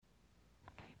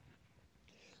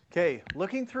Okay,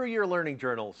 looking through your learning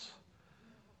journals,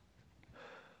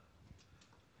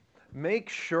 make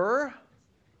sure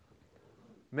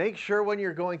when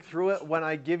you're going through it, when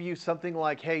I give you something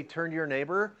like, hey, turn to your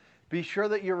neighbor, be sure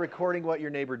that you're recording what your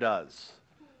neighbor does.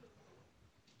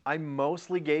 I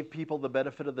mostly gave people the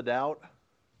benefit of the doubt,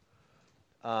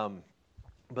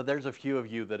 but there's a few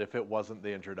of you that if it wasn't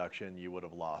the introduction, you would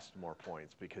have lost more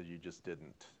points because you just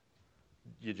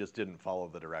didn't follow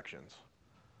the directions.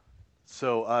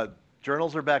 So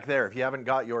journals are back there. If you haven't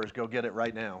got yours, go get it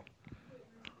right now.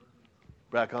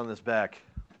 Back on this back.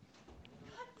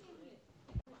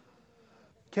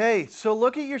 Okay, so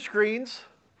look at your screens.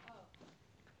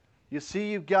 You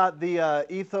see you've got the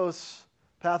ethos,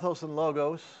 pathos, and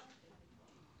logos.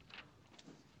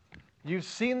 You've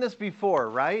seen this before,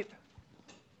 right?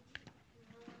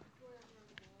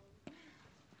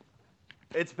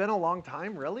 It's been a long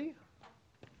time, really?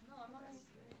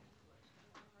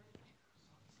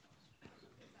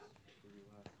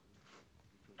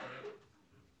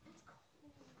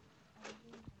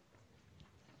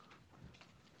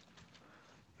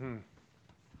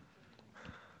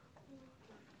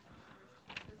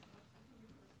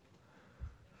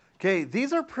 Okay,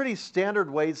 these are pretty standard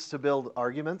ways to build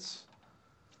arguments.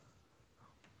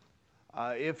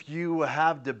 If you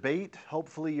have debate,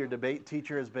 hopefully your debate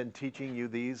teacher has been teaching you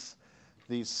these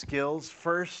skills.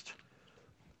 First,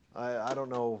 I don't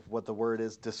know what the word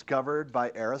is, discovered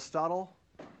by Aristotle.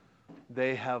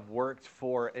 They have worked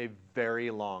for a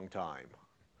very long time.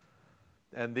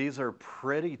 And these are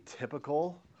pretty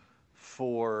typical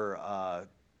for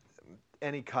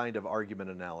any kind of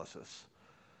argument analysis.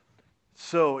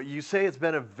 So you say it's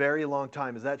been a very long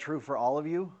time. Is that true for all of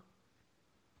you?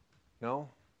 No?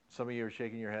 Some of you are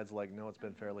shaking your heads like, no, it's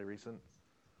been fairly recent.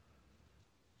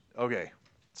 Okay.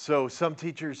 So some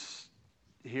teachers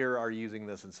here are using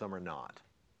this and some are not.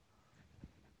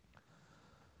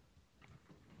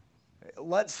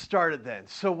 Let's start it then.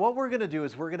 So what we're going to do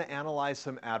is we're going to analyze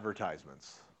some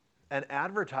advertisements. And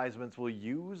advertisements will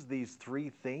use these three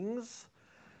things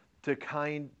to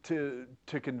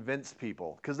convince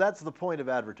people. Because that's the point of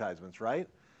advertisements, right?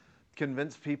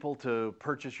 Convince people to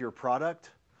purchase your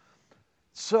product.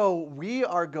 So we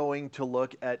are going to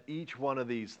look at each one of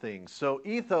these things. So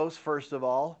ethos, first of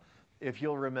all, if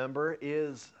you'll remember,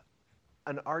 is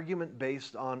an argument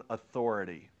based on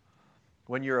authority.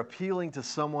 When you're appealing to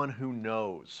someone who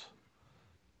knows.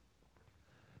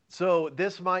 So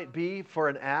this might be, for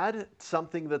an ad,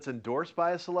 something that's endorsed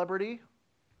by a celebrity.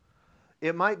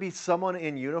 It might be someone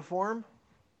in uniform.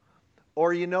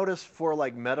 Or you notice for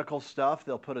like medical stuff,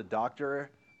 they'll put a doctor,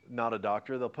 not a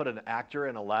doctor, they'll put an actor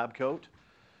in a lab coat.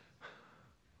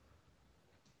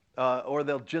 Or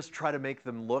they'll just try to make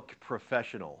them look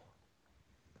professional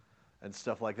and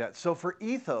stuff like that. So for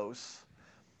ethos,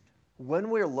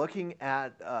 when we're looking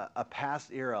at a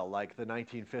past era like the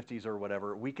 1950s or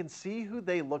whatever, we can see who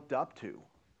they looked up to.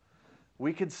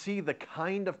 We can see the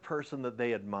kind of person that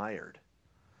they admired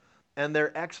and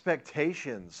their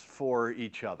expectations for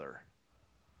each other.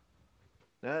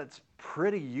 That's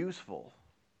pretty useful.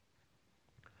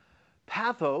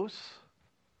 Pathos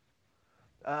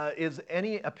is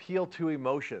any appeal to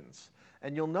emotions.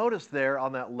 And you'll notice there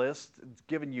on that list, it's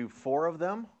given you 4 of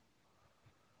them,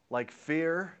 like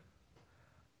fear,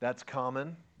 that's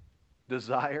common,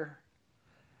 desire,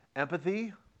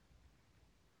 empathy.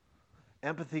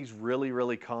 Empathy's really,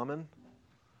 really common.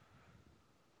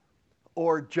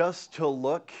 Or just to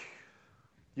look,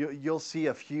 you'll see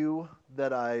a few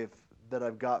that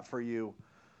I've got for you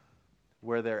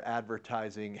where they're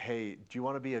advertising, hey, do you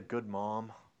want to be a good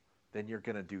mom? Then you're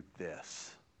going to do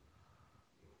this.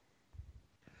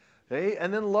 Okay,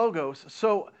 and then logos.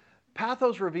 So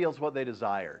pathos reveals what they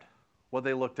desired, what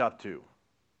they looked up to,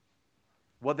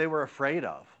 what they were afraid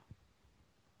of.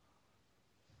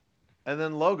 And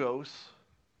then logos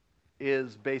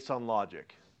is based on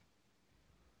logic.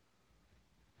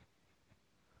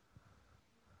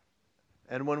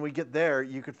 And when we get there,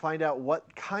 you could find out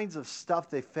what kinds of stuff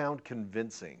they found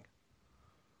convincing.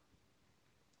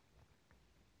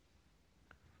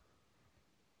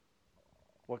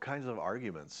 What kinds of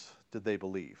arguments did they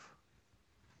believe?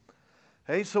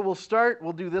 Hey, so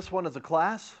we'll do this one as a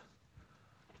class.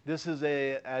 This is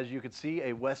as you can see,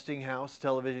 a Westinghouse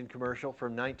television commercial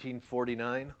from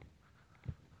 1949.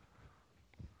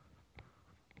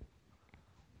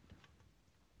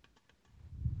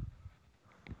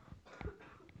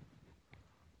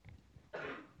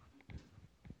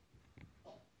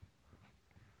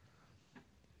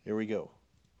 Here we go.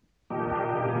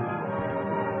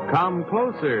 Come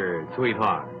closer,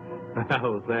 sweetheart. I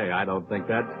will say, I don't think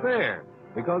that's fair,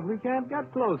 because we can't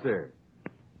get closer.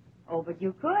 Oh, but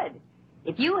you could.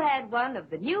 If you had one of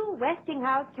the new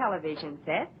Westinghouse television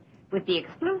sets with the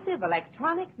exclusive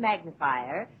electronic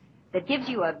magnifier that gives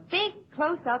you a big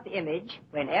close-up image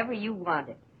whenever you want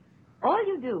it. All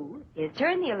you do is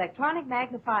turn the electronic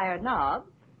magnifier knob,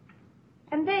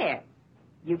 and there,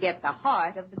 you get the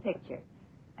heart of the picture.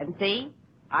 And see,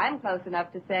 I'm close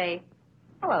enough to say,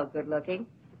 hello, good-looking.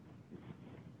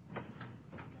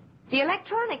 The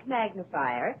electronic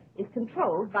magnifier is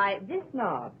controlled by this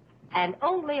knob, and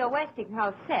only a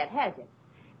Westinghouse set has it.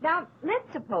 Now,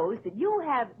 let's suppose that you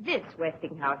have this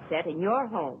Westinghouse set in your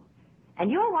home, and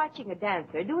you're watching a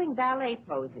dancer doing ballet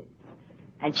poses.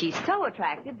 And she's so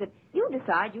attractive that you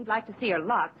decide you'd like to see her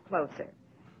locked closer.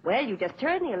 Well, you just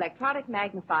turn the electronic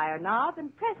magnifier knob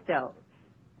and presto.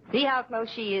 See how close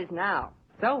she is now.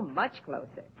 So much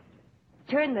closer.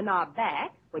 Turn the knob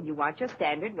back when you want your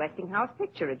standard Westinghouse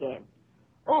picture again.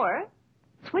 Or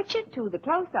switch it to the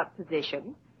close-up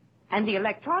position, and the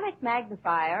electronic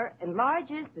magnifier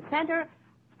enlarges the center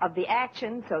of the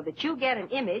action so that you get an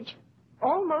image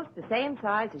almost the same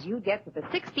size as you'd get with a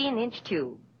 16-inch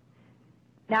tube.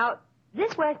 Now,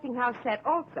 this Westinghouse set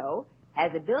also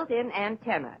has a built-in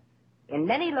antenna. In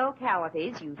many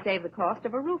localities, you save the cost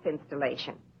of a roof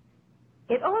installation.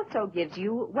 It also gives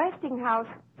you Westinghouse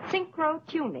synchro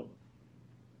tuning.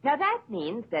 Now, that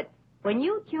means that when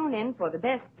you tune in for the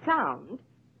best sound,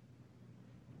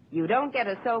 you don't get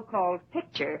a so-called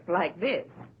picture like this.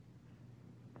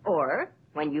 Or,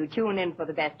 when you tune in for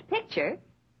the best picture,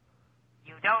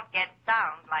 you don't get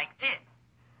sound like this.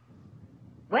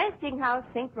 Westinghouse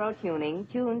synchro tuning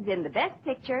tunes in the best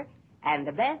picture and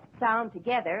the best sound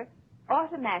together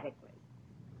automatically.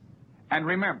 And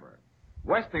remember,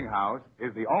 Westinghouse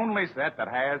is the only set that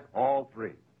has all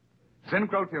three: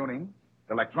 synchro tuning,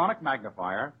 electronic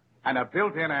magnifier, and a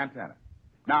built-in antenna.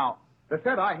 Now, the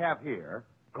set I have here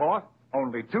costs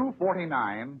only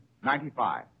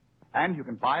 $249.95, and you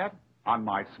can buy it on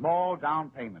my small down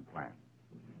payment plan.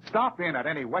 Stop in at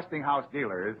any Westinghouse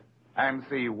dealers and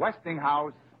see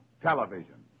Westinghouse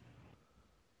television.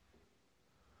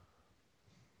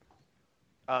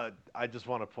 I just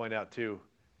want to point out, too,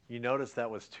 you notice that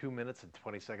was 2 minutes and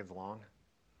 20 seconds long?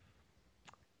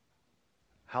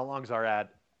 How long's our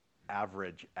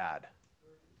average ad?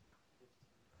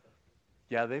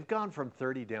 Yeah, they've gone from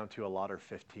 30 down to a lot of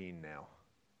 15 now.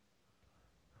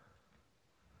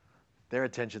 Their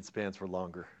attention spans were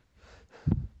longer.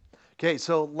 Okay,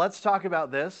 so let's talk about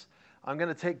this. I'm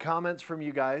going to take comments from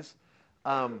you guys.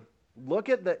 Look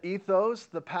at the ethos,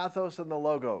 the pathos, and the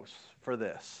logos for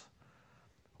this.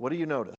 What do you notice?